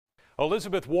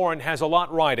Elizabeth Warren has a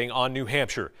lot riding on New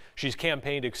Hampshire. She's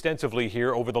campaigned extensively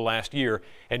here over the last year,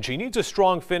 and she needs a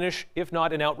strong finish, if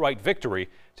not an outright victory,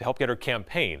 to help get her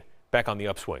campaign back on the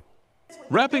upswing.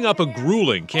 Wrapping up a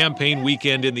grueling campaign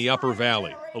weekend in the Upper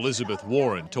Valley, Elizabeth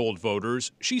Warren told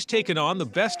voters she's taken on the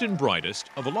best and brightest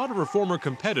of a lot of her former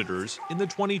competitors in the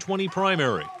 2020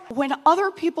 primary. When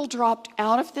other people dropped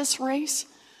out of this race,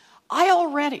 I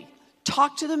already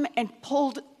talked to them and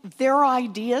pulled their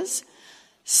ideas,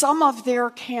 some of their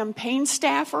campaign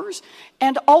staffers,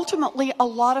 and ultimately a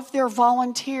lot of their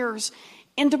volunteers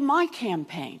into my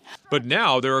campaign. But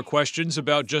now there are questions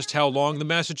about just how long the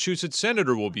Massachusetts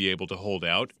senator will be able to hold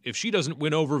out if she doesn't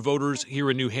win over voters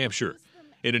here in New Hampshire.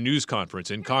 In a news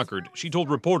conference in Concord, she told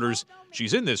reporters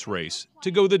she's in this race to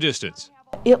go the distance.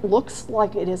 It looks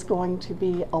like it is going to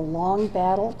be a long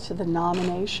battle to the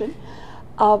nomination.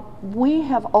 We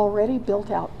have already built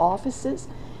out offices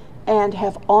and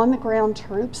have on-the-ground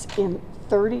troops in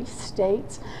 30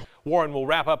 states. Warren will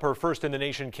wrap up her First in the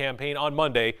Nation campaign on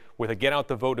Monday with a Get Out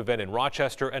the Vote event in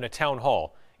Rochester and a town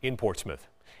hall in Portsmouth.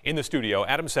 In the studio,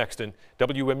 Adam Sexton,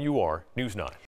 WMUR News 9.